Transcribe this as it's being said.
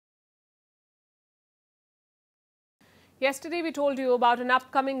Yesterday, we told you about an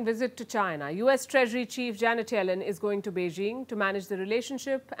upcoming visit to China. U.S. Treasury Chief Janet Yellen is going to Beijing to manage the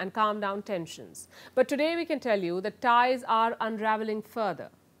relationship and calm down tensions. But today, we can tell you that ties are unraveling further.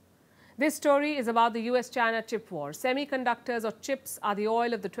 This story is about the U.S.-China chip war. Semiconductors or chips are the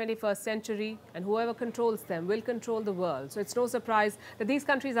oil of the 21st century, and whoever controls them will control the world. So it's no surprise that these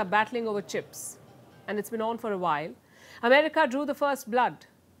countries are battling over chips. And it's been on for a while. America drew the first blood.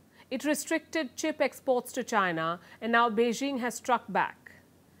 It restricted chip exports to China, and now Beijing has struck back.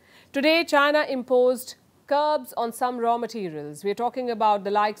 Today, China imposed curbs on some raw materials. We're talking about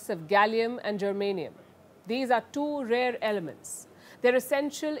the likes of gallium and germanium. These are two rare elements. They're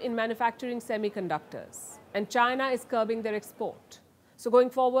essential in manufacturing semiconductors, and China is curbing their export. So going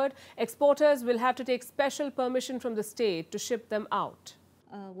forward, exporters will have to take special permission from the state to ship them out.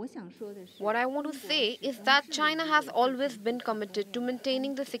 What I want to say is that China has always been committed to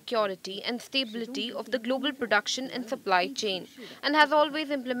maintaining the security and stability of the global production and supply chain, and has always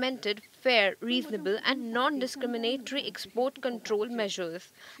implemented fair, reasonable and non-discriminatory export control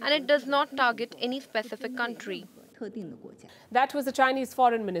measures, and it does not target any specific country. That was the Chinese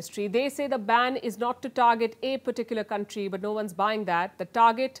Foreign Ministry. They say the ban is not to target a particular country, but no one's buying that. The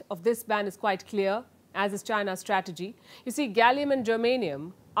target of this ban is quite clear, as is China's strategy. You see, gallium and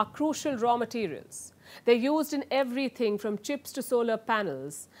germanium are crucial raw materials. They're used in everything from chips to solar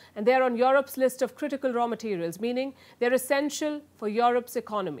panels, and they're on Europe's list of critical raw materials, meaning they're essential for Europe's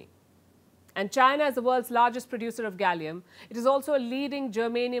economy. And China is the world's largest producer of gallium. It is also a leading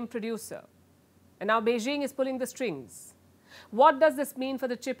germanium producer. And now Beijing is pulling the strings. What does this mean for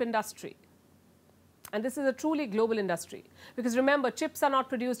the chip industry? And this is a truly global industry, because remember, chips are not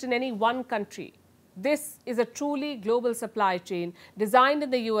produced in any one country. This is a truly global supply chain designed in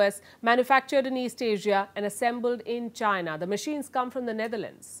the US, manufactured in East Asia and assembled in China. The machines come from the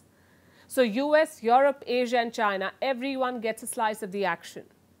Netherlands. So US, Europe, Asia and China, everyone gets a slice of the action.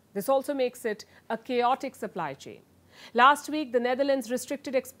 This also makes it a chaotic supply chain. Last week, the Netherlands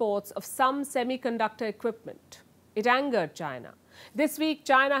restricted exports of some semiconductor equipment. It angered China. This week,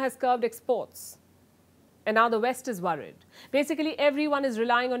 China has curbed exports. And now the West is worried. Basically, everyone is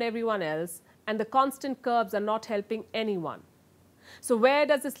relying on everyone else, and the constant curbs are not helping anyone. So where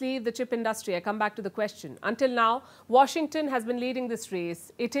does this leave the chip industry? I come back to the question. Until now, Washington has been leading this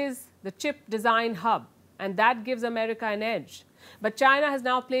race. It is the chip design hub, and that gives America an edge. But China has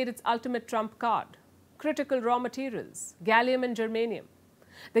now played its ultimate trump card: critical raw materials, gallium and germanium.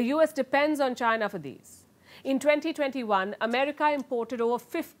 The US depends on China for these. In 2021, America imported over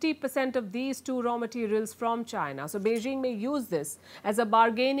 50% of these two raw materials from China. So Beijing may use this as a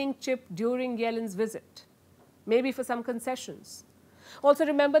bargaining chip during Yellen's visit, maybe for some concessions. Also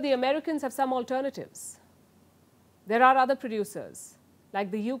remember, the Americans have some alternatives. There are other producers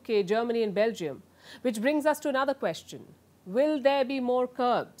like the UK, Germany and Belgium, which brings us to another question. Will there be more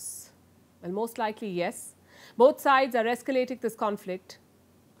curbs? Well, most likely yes. Both sides are escalating this conflict,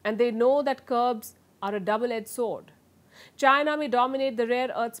 and they know that curbs are a double-edged sword. China may dominate the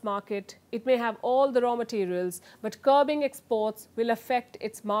rare earths market, it may have all the raw materials, but curbing exports will affect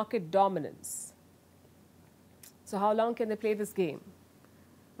its market dominance. So how long can they play this game?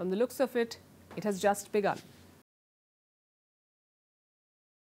 From the looks of it, it has just begun.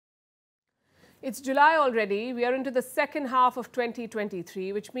 It's July already. We are into the second half of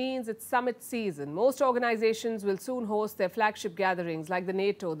 2023, which means it's summit season. Most organizations will soon host their flagship gatherings like the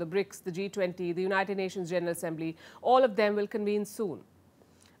NATO, the BRICS, the G20, the United Nations General Assembly. All of them will convene soon.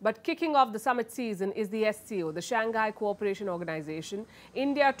 But kicking off the summit season is the SCO, the Shanghai Cooperation Organisation.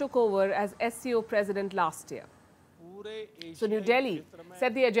 India took over as SCO president last year. So New Delhi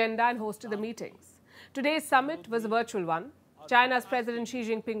set the agenda and hosted the meetings. Today's summit was a virtual one. China's President Xi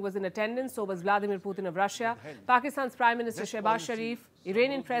Jinping was in attendance, so was Vladimir Putin of Russia, Pakistan's Prime Minister Shehbaz Sharif,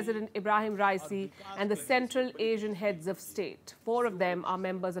 Iranian President Ibrahim Raisi, and the Central Asian heads of state. 4 of them are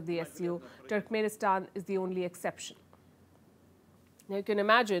members of the SCO. Turkmenistan is the only exception. Now you can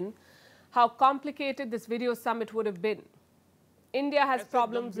imagine how complicated this video summit would have been. India has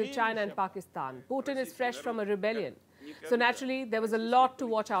problems with China and Pakistan. Putin is fresh from a rebellion. So naturally, there was a lot to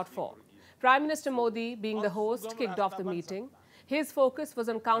watch out for. Prime Minister Modi, being the host, kicked off the meeting. His focus was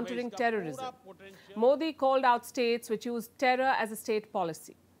on countering terrorism. Modi called out states which used terror as a state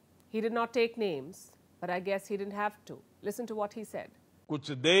policy. He did not take names, but I guess he didn't have to. Listen to what he said.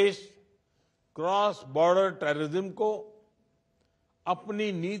 कुछ देश cross border terrorism को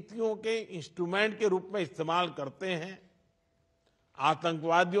अपनी नीतियों के instrument के रूप में इस्तेमाल करते हैं,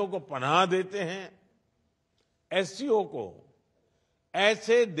 आतंकवादियों को पनाह देते हैं। एससीओ को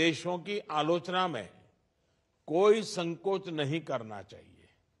ऐसे देशों की आलोचना में कोई संकोच नहीं करना चाहिए।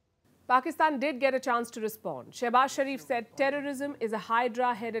 Pakistan did get a chance to respond. Shehbaz Sharif said terrorism is a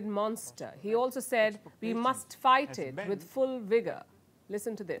hydra-headed monster. He also said we must fight it with full vigor.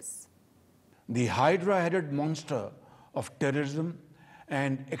 Listen to this. The hydra-headed monster of terrorism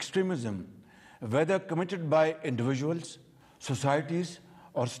and extremism, whether committed by individuals, societies,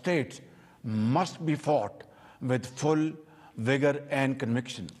 or states, must be fought with full vigor and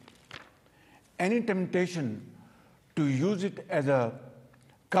conviction. Any temptation to use it as a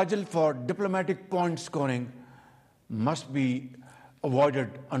cudgel for diplomatic point scoring must be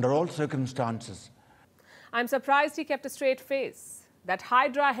avoided under all circumstances. I'm surprised he kept a straight face. That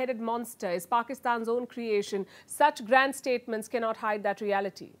hydra-headed monster is Pakistan's own creation. Such grand statements cannot hide that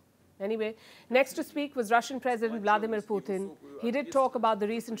reality. Anyway, next to speak was Russian President Vladimir Putin. He did talk about the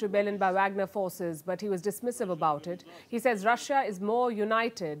recent rebellion by Wagner forces, but he was dismissive about it. He says Russia is more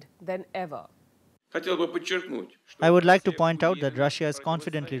united than ever. I would like to point out that Russia is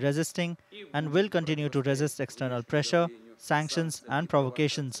confidently resisting and will continue to resist external pressure, sanctions and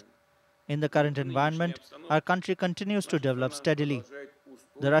provocations. In the current environment, our country continues to develop steadily.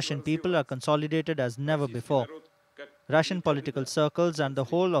 The Russian people are consolidated as never before. Russian political circles and the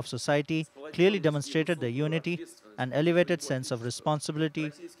whole of society clearly demonstrated their unity and elevated sense of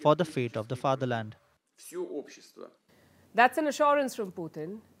responsibility for the fate of the fatherland. That's an assurance from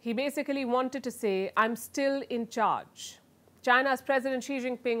Putin. He basically wanted to say, I'm still in charge. China's President Xi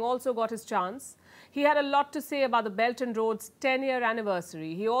Jinping also got his chance. He had a lot to say about the Belt and Road's 10-year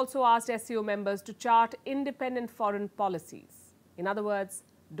anniversary. He also asked SCO members to chart independent foreign policies. In other words,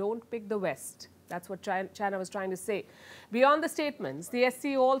 don't pick the West. That's what China was trying to say. Beyond the statements, the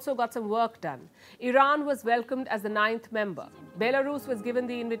SCO also got some work done. Iran was welcomed as the 9th member. Belarus was given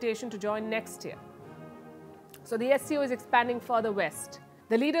the invitation to join next year. So the SCO is expanding further west.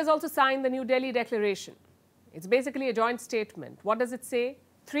 The leaders also signed the New Delhi Declaration. It's basically a joint statement. What does it say?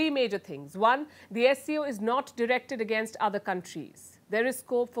 3 major things. 1, the SCO is not directed against other countries. There is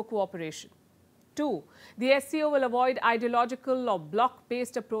scope for cooperation. 2, the SCO will avoid ideological or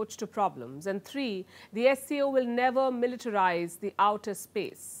bloc-based approach to problems. And 3, the SCO will never militarize the outer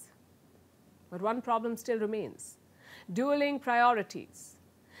space. But one problem still remains: dueling priorities.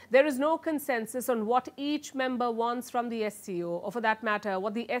 There is no consensus on what each member wants from the SCO, or for that matter,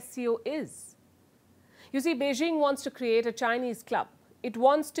 what the SCO is. You see, Beijing wants to create a Chinese club. It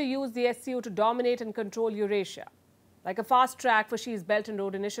wants to use the SCO to dominate and control Eurasia, like a fast track for Xi's Belt and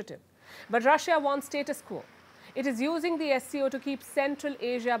Road initiative. But Russia wants status quo. It is using the SCO to keep Central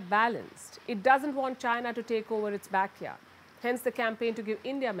Asia balanced. It doesn't want China to take over its backyard. Hence the campaign to give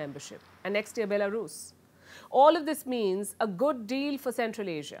India membership, and next year Belarus. All of this means a good deal for Central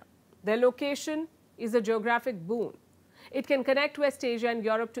Asia. Their location is a geographic boon. It can connect West Asia and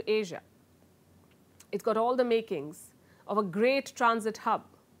Europe to Asia. It's got all the makings of a great transit hub.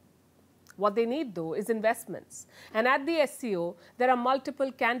 What they need, though, is investments. And at the SCO, there are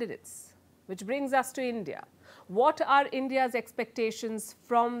multiple candidates, which brings us to India. What are India's expectations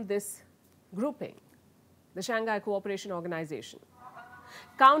from this grouping, the Shanghai Cooperation Organization?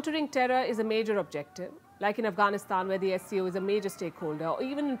 Countering terror is a major objective, like in Afghanistan, where the SCO is a major stakeholder, or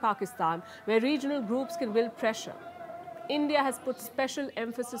even in Pakistan, where regional groups can build pressure. India has put special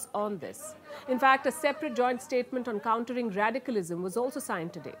emphasis on this. In fact, a separate joint statement on countering radicalism was also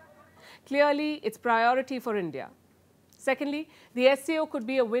signed today. Clearly, it's priority for India. Secondly, the SCO could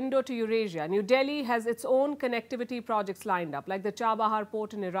be a window to Eurasia. New Delhi has its own connectivity projects lined up, like the Chabahar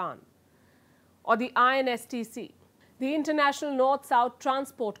port in Iran, or the INSTC, the International North-South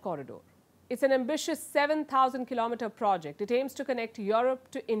Transport Corridor. It's an ambitious 7,000-kilometer project. It aims to connect Europe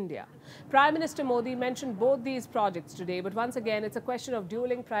to India. Prime Minister Modi mentioned both these projects today, but once again, it's a question of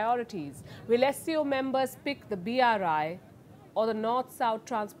dueling priorities. Will SCO members pick the BRI or the North-South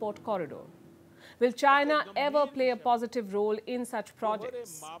Transport Corridor? Will China ever play a positive role in such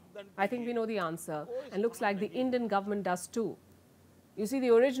projects? I think we know the answer, and looks like the Indian government does too. You see,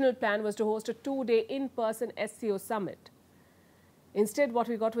 the original plan was to host a 2-day in-person SCO summit. Instead, what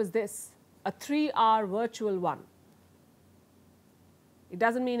we got was this: a 3-hour virtual one. It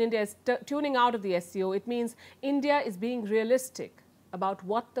doesn't mean India is tuning out of the SCO. It means India is being realistic about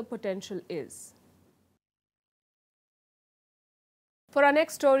what the potential is. For our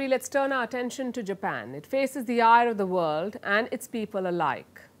next story, let's turn our attention to Japan. It faces the ire of the world and its people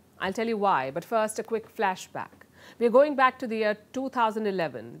alike. I'll tell you why, but first a quick flashback. We're going back to the year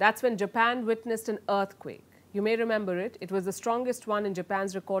 2011. That's when Japan witnessed an earthquake. You may remember it. It was the strongest one in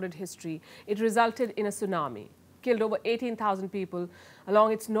Japan's recorded history. It resulted in a tsunami, killed over 18,000 people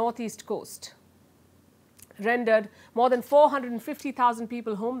along its northeast coast, rendered more than 450,000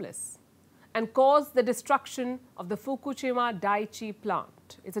 people homeless. and caused the destruction of the Fukushima Daiichi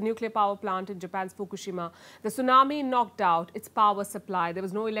plant. It's a nuclear power plant in Japan's Fukushima. The tsunami knocked out its power supply. There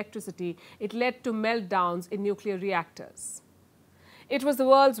was no electricity. It led to meltdowns in nuclear reactors. It was the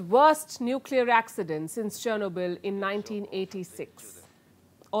world's worst nuclear accident since Chernobyl in 1986.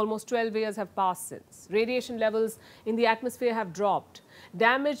 Almost 12 years have passed since. Radiation levels in the atmosphere have dropped.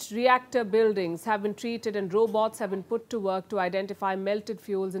 Damaged reactor buildings have been treated and robots have been put to work to identify melted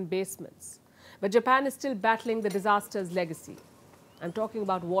fuels in basements. But Japan is still battling the disaster's legacy. I'm talking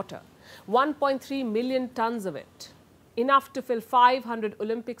about water. 1.3 million tons of it. Enough to fill 500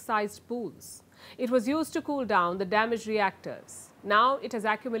 Olympic-sized pools. It was used to cool down the damaged reactors. Now it has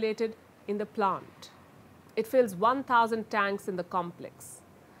accumulated in the plant. It fills 1,000 tanks in the complex.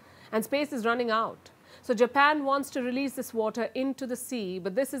 And space is running out. So Japan wants to release this water into the sea,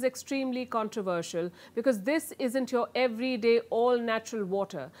 but this is extremely controversial because this isn't your everyday all-natural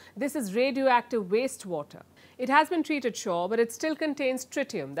water. This is radioactive wastewater. It has been treated, sure, but it still contains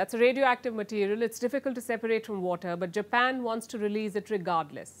tritium. That's a radioactive material. It's difficult to separate from water, but Japan wants to release it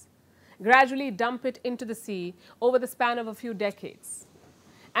regardless. Gradually dump it into the sea over the span of a few decades.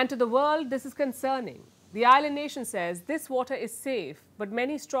 And to the world, this is concerning. The island nation says this water is safe, but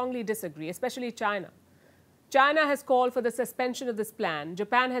many strongly disagree, especially China. China has called for the suspension of this plan.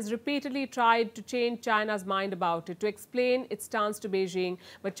 Japan has repeatedly tried to change China's mind about it, to explain its stance to Beijing,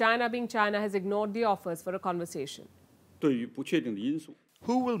 but China, being China, has ignored the offers for a conversation.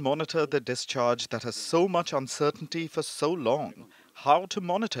 Who will monitor the discharge that has so much uncertainty for so long? How to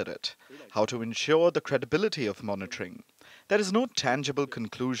monitor it? How to ensure the credibility of monitoring? There is no tangible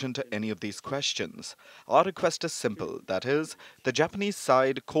conclusion to any of these questions. Our request is simple, that is, the Japanese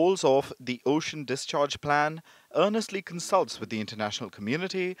side calls off the ocean discharge plan, earnestly consults with the international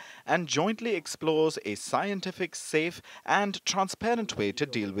community, and jointly explores a scientific, safe, and transparent way to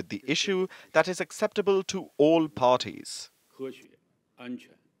deal with the issue that is acceptable to all parties.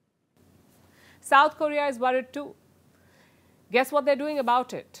 South Korea is worried too. Guess what they're doing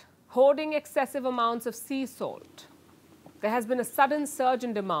about it? Hoarding excessive amounts of sea salt. There has been a sudden surge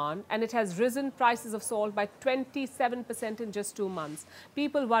in demand and it has risen prices of salt by 27% in just 2 months.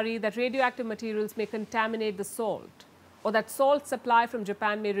 People worry that radioactive materials may contaminate the salt or that salt supply from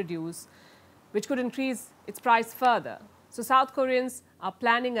Japan may reduce, which could increase its price further. So South Koreans are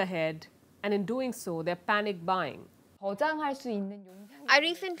planning ahead and in doing so, they're panic buying. I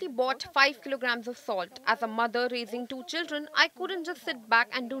recently bought 5 kilograms of salt. As a mother raising 2 children, I couldn't just sit back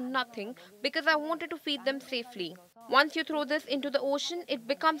and do nothing because I wanted to feed them safely. Once you throw this into the ocean, it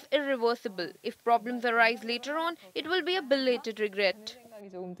becomes irreversible. If problems arise later on, it will be a belated regret.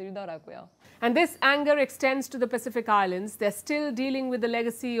 And this anger extends to the Pacific Islands. They're still dealing with the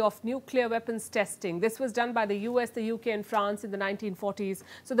legacy of nuclear weapons testing. This was done by the US, the UK and France in the 1940s.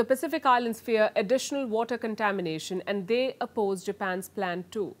 So the Pacific Islands fear additional water contamination and they oppose Japan's plan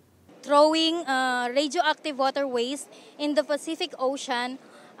too. Throwing radioactive water waste in the Pacific Ocean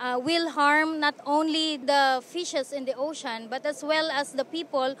will harm not only the fishes in the ocean, but as well as the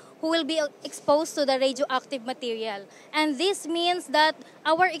people who will be exposed to the radioactive material. And this means that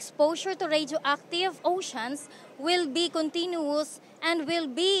our exposure to radioactive oceans will be continuous and will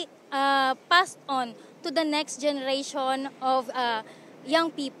be passed on to the next generation of young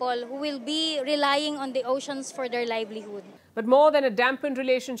people who will be relying on the oceans for their livelihood. But more than a dampened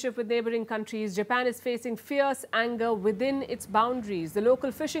relationship with neighboring countries, Japan is facing fierce anger within its boundaries. The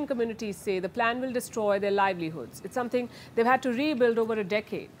local fishing communities say the plan will destroy their livelihoods. It's something they've had to rebuild over a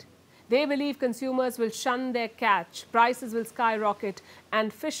decade. They believe consumers will shun their catch, prices will skyrocket,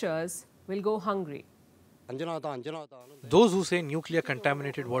 and fishers will go hungry. Those who say nuclear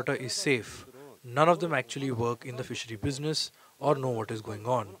contaminated water is safe, none of them actually work in the fishery business or know what is going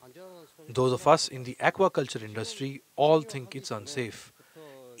on. Those of us in the aquaculture industry all think it's unsafe.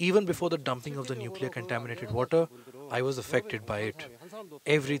 Even before the dumping of the nuclear contaminated water, I was affected by it.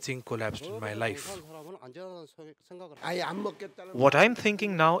 Everything collapsed in my life. What I'm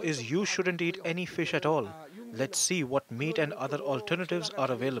thinking now is you shouldn't eat any fish at all. Let's see what meat and other alternatives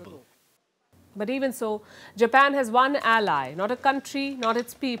are available. But even so, Japan has one ally, not a country, not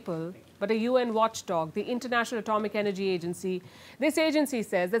its people, but a UN watchdog, the International Atomic Energy Agency. This agency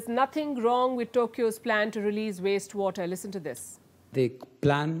says there's nothing wrong with Tokyo's plan to release wastewater. Listen to this. The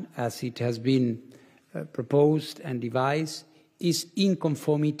plan, as it has been proposed and devised, is in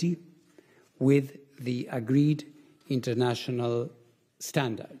conformity with the agreed international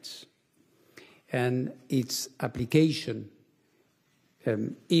standards. And its application,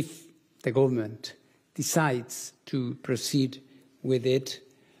 if the government decides to proceed with it,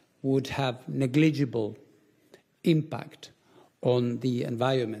 would have negligible impact on the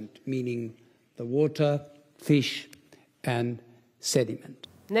environment, meaning the water, fish, and sediment.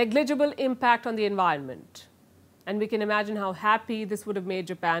 Negligible impact on the environment. And we can imagine how happy this would have made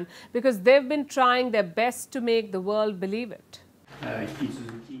Japan, because they've been trying their best to make the world believe it.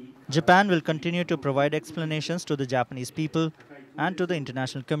 Japan will continue to provide explanations to the Japanese people and to the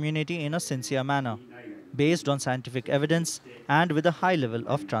international community in a sincere manner, based on scientific evidence and with a high level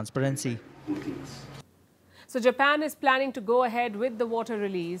of transparency. So Japan is planning to go ahead with the water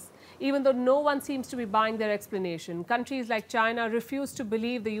release, even though no one seems to be buying their explanation. Countries like China refuse to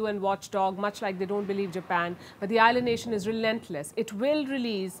believe the UN watchdog, much like they don't believe Japan. But the island nation is relentless. It will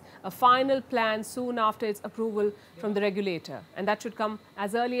release a final plan soon after its approval from the regulator. And that should come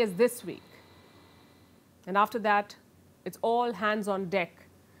as early as this week. And after that, it's all hands on deck.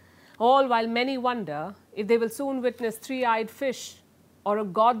 All while many wonder if they will soon witness three-eyed fish or a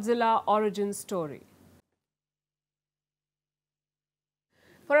Godzilla origin story.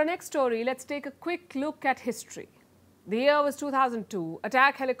 For our next story, let's take a quick look at history. The year was 2002.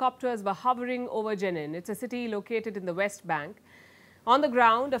 Attack helicopters were hovering over Jenin. It's a city located in the West Bank. On the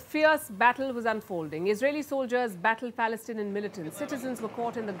ground, a fierce battle was unfolding. Israeli soldiers battled Palestinian militants. Citizens were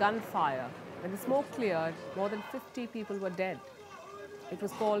caught in the gunfire. When the smoke cleared, more than 50 people were dead. It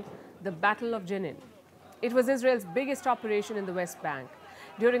was called the Battle of Jenin. It was Israel's biggest operation in the West Bank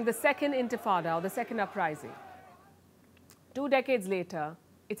during the Second Intifada, or the Second Uprising. 2 decades later,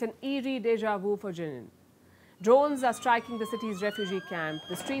 it's an eerie deja vu for Jenin. Drones are striking the city's refugee camp.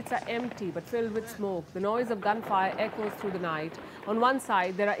 The streets are empty but filled with smoke. The noise of gunfire echoes through the night. On one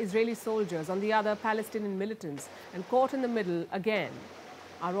side, there are Israeli soldiers. On the other, Palestinian militants. And caught in the middle, again,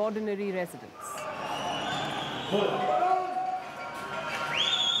 are ordinary residents.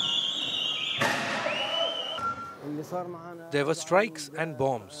 There were strikes and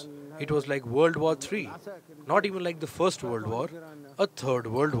bombs. It was like World War III, not even like the First World War, a Third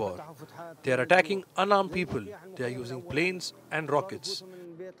World War. They are attacking unarmed people. They are using planes and rockets.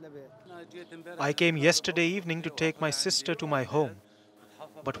 I came yesterday evening to take my sister to my home,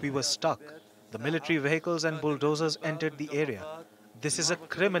 but we were stuck. The military vehicles and bulldozers entered the area. This is a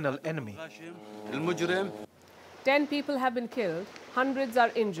criminal enemy. 10 people have been killed, hundreds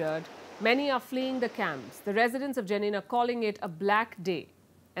are injured, many are fleeing the camps. The residents of Jenin are calling it a black day,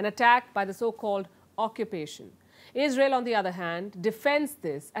 an attack by the so-called occupation. Israel, on the other hand, defends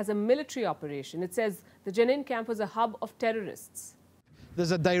this as a military operation. It says the Jenin camp was a hub of terrorists.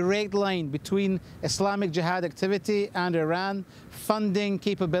 There's a direct line between Islamic Jihad activity and Iran, funding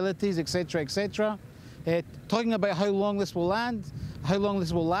capabilities, etc., etc. Talking about how long this will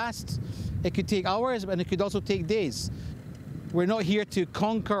last, it could take hours, and it could also take days. We're not here to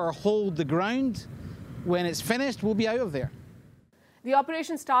conquer or hold the ground. When it's finished, we'll be out of there. The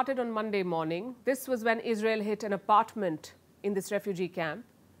operation started on Monday morning. This was when Israel hit an apartment in this refugee camp.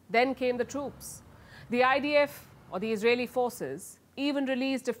 Then came the troops. The IDF, or the Israeli forces, even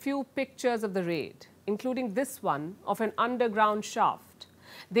released a few pictures of the raid, including this one of an underground shaft.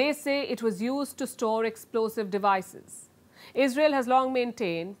 They say it was used to store explosive devices. Israel has long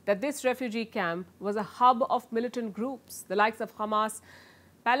maintained that this refugee camp was a hub of militant groups, the likes of Hamas,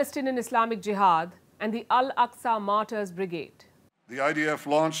 Palestinian Islamic Jihad, and the Al-Aqsa Martyrs Brigade. The IDF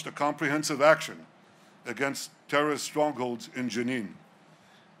launched a comprehensive action against terrorist strongholds in Jenin.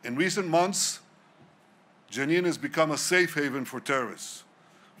 In recent months, Jenin has become a safe haven for terrorists.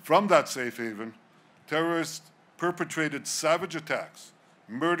 From that safe haven, terrorists perpetrated savage attacks,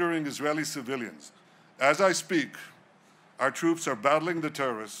 murdering Israeli civilians. As I speak, our troops are battling the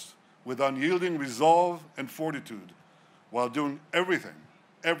terrorists with unyielding resolve and fortitude, while doing everything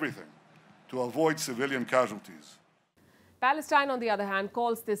to avoid civilian casualties. Palestine, on the other hand,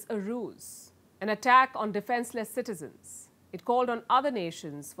 calls this a ruse, an attack on defenseless citizens. It called on other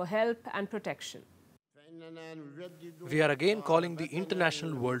nations for help and protection. We are again calling the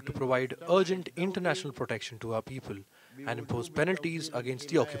international world to provide urgent international protection to our people and impose penalties against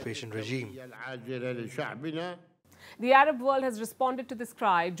the occupation regime. The Arab world has responded to this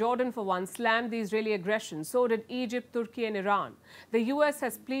cry. Jordan, for one, slammed the Israeli aggression. So did Egypt, Turkey and Iran. The US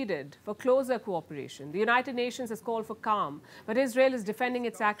has pleaded for closer cooperation. The United Nations has called for calm, but Israel is defending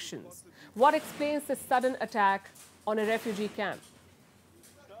its actions. What explains this sudden attack on a refugee camp?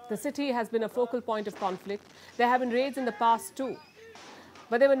 The city has been a focal point of conflict. There have been raids in the past too,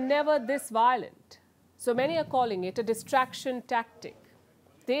 but they were never this violent. So many are calling it a distraction tactic.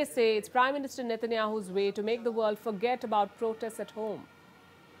 They say it's Prime Minister Netanyahu's way to make the world forget about protests at home.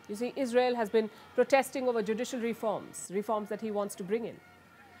 You see, Israel has been protesting over judicial reforms that he wants to bring in.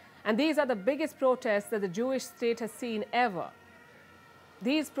 And these are the biggest protests that the Jewish state has seen ever.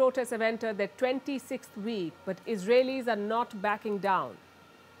 These protests have entered their 26th week, but Israelis are not backing down.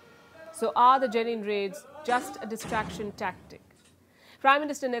 So are the Jenin raids just a distraction tactic? Prime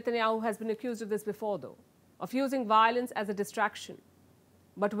Minister Netanyahu has been accused of this before, though, of using violence as a distraction.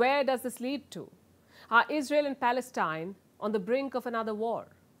 But where does this lead to? Are Israel and Palestine on the brink of another war?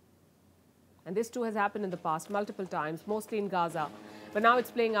 And this too has happened in the past multiple times, mostly in Gaza. But now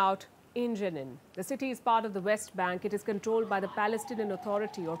it's playing out in Jenin. The city is part of the West Bank. It is controlled by the Palestinian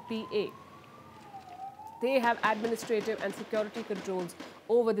Authority, or PA. They have administrative and security controls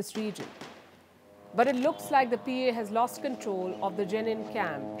over this region. But it looks like the PA has lost control of the Jenin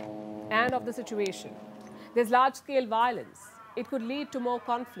camp and of the situation. There's large-scale violence. It could lead to more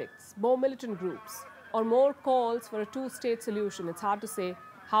conflicts, more militant groups, or more calls for a two-state solution. It's hard to say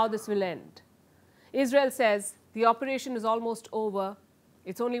how this will end. Israel says the operation is almost over.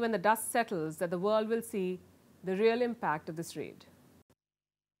 It's only when the dust settles that the world will see the real impact of this raid.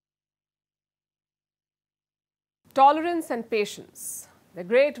 Tolerance and patience. They're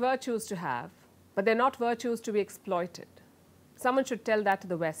great virtues to have, but they're not virtues to be exploited. Someone should tell that to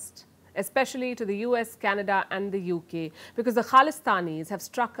the West, especially to the US, Canada and the UK, because the Khalistanis have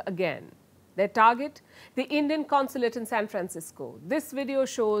struck again. Their target, the Indian consulate in San Francisco. This video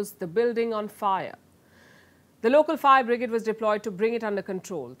shows the building on fire. The local fire brigade was deployed to bring it under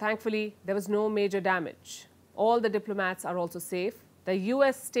control. Thankfully, there was no major damage. All the diplomats are also safe. The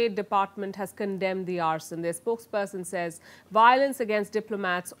US State Department has condemned the arson. Their spokesperson says violence against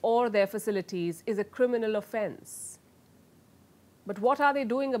diplomats or their facilities is a criminal offense. But what are they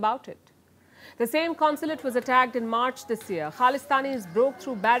doing about it? The same consulate was attacked in March this year. Khalistanis broke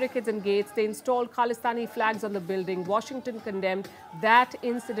through barricades and gates. They installed Khalistani flags on the building. Washington condemned that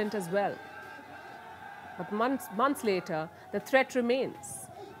incident as well. But months later, the threat remains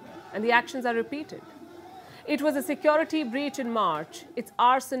and the actions are repeated. It was a security breach in March. It's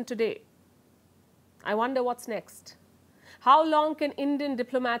arson today. I wonder what's next. How long can Indian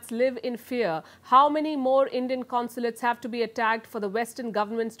diplomats live in fear? How many more Indian consulates have to be attacked for the Western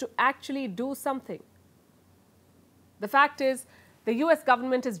governments to actually do something? The fact is, the US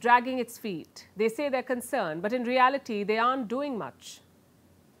government is dragging its feet. They say they're concerned, but in reality, they aren't doing much.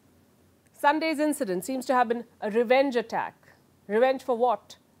 Sunday's incident seems to have been a revenge attack. Revenge for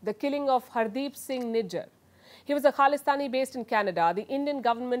what? The killing of Hardeep Singh Nijjar. He was a Khalistani based in Canada. The Indian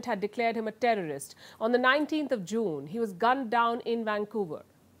government had declared him a terrorist. On the 19th of June, he was gunned down in Vancouver.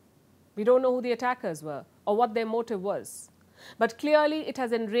 We don't know who the attackers were or what their motive was. But clearly, it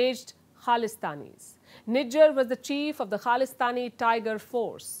has enraged Khalistanis. Nijjar was the chief of the Khalistani Tiger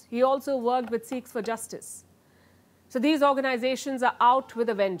Force. He also worked with Sikhs for Justice. So these organizations are out with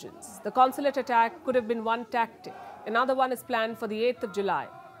a vengeance. The consulate attack could have been one tactic. Another one is planned for the 8th of July.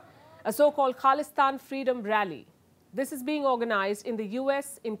 A so-called Khalistan Freedom Rally. This is being organized in the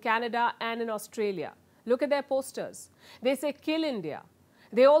US, in Canada and in Australia. Look at their posters. They say kill India.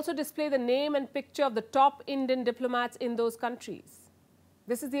 They also display the name and picture of the top Indian diplomats in those countries.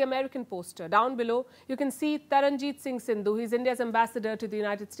 This is the American poster. Down below, you can see Taranjit Singh Sindhu. He's India's ambassador to the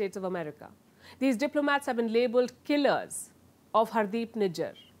United States of America. These diplomats have been labeled killers of Hardeep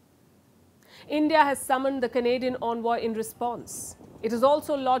Nijjar. India has summoned the Canadian envoy in response. It has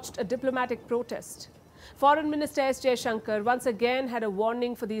also lodged a diplomatic protest. Foreign Minister S. Jaishankar once again had a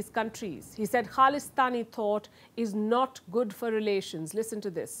warning for these countries. He said Khalistani thought is not good for relations. Listen to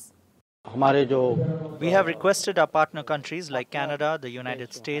this. We have requested our partner countries like Canada, the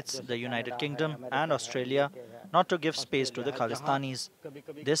United States, the United Kingdom and Australia not to give space to the Khalistanis.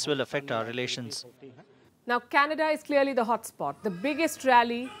 This will affect our relations. Now, Canada is clearly the hotspot. The biggest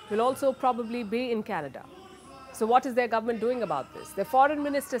rally will also probably be in Canada. So what is their government doing about this? The foreign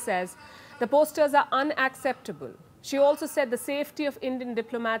minister says the posters are unacceptable. She also said the safety of Indian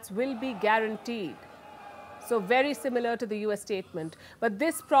diplomats will be guaranteed. So very similar to the US statement. But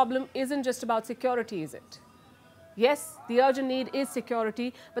this problem isn't just about security, is it? Yes, the urgent need is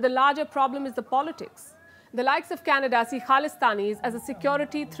security, but the larger problem is the politics. The likes of Canada see Khalistanis as a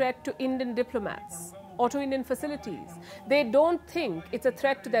security threat to Indian diplomats or to Indian facilities. They don't think it's a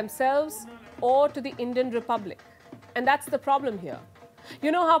threat to themselves or to the Indian Republic. And that's the problem here.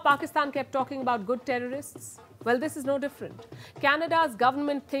 You know how Pakistan kept talking about good terrorists? Well, this is no different. Canada's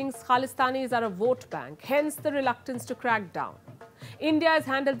government thinks Khalistanis are a vote bank, hence the reluctance to crack down. India has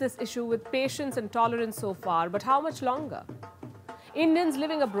handled this issue with patience and tolerance so far, but how much longer? Indians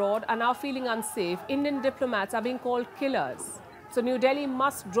living abroad are now feeling unsafe. Indian diplomats are being called killers. So New Delhi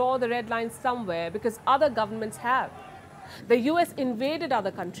must draw the red line somewhere because other governments have. The US invaded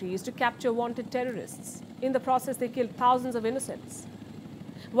other countries to capture wanted terrorists. In the process, they killed thousands of innocents.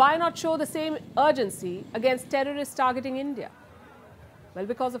 Why not show the same urgency against terrorists targeting India? Well,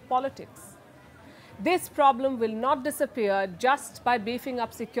 because of politics. This problem will not disappear just by beefing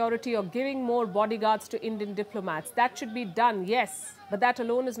up security or giving more bodyguards to Indian diplomats. That should be done, yes, but that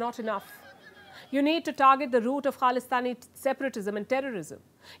alone is not enough. You need to target the root of Khalistani separatism and terrorism.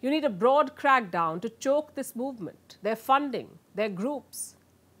 You need a broad crackdown to choke this movement, their funding, their groups.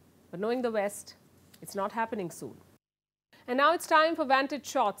 But knowing the West, it's not happening soon. And now it's time for Vantage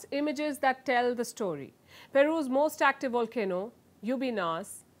shots, images that tell the story. Peru's most active volcano,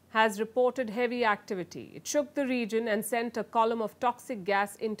 Ubinas, has reported heavy activity. It shook the region and sent a column of toxic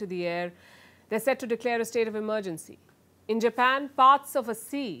gas into the air. They're set to declare a state of emergency. In Japan, parts of a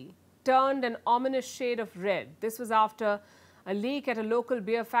sea turned an ominous shade of red. This was after a leak at a local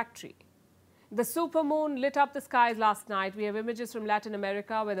beer factory. The supermoon lit up the skies last night. We have images from Latin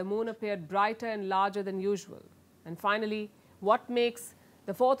America where the moon appeared brighter and larger than usual. And finally, what makes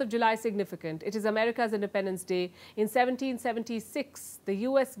the 4th of July significant? It is America's Independence Day. In 1776, the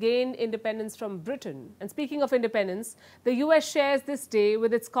US gained independence from Britain. And speaking of independence, the US shares this day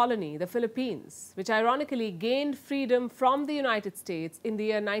with its colony, the Philippines, which ironically gained freedom from the United States in the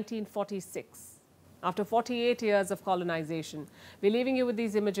year 1946. After 48 years of colonization. We're leaving you with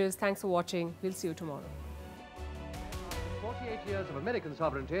these images. Thanks for watching. We'll see you tomorrow. 48 years of American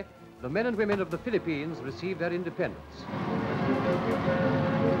sovereignty, the men and women of the Philippines received their independence.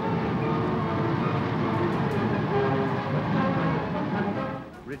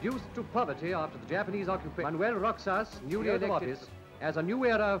 Reduced to poverty after the Japanese occupation, Manuel Roxas, newly elected office, as a new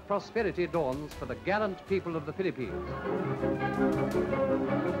era of prosperity dawns for the gallant people of the Philippines.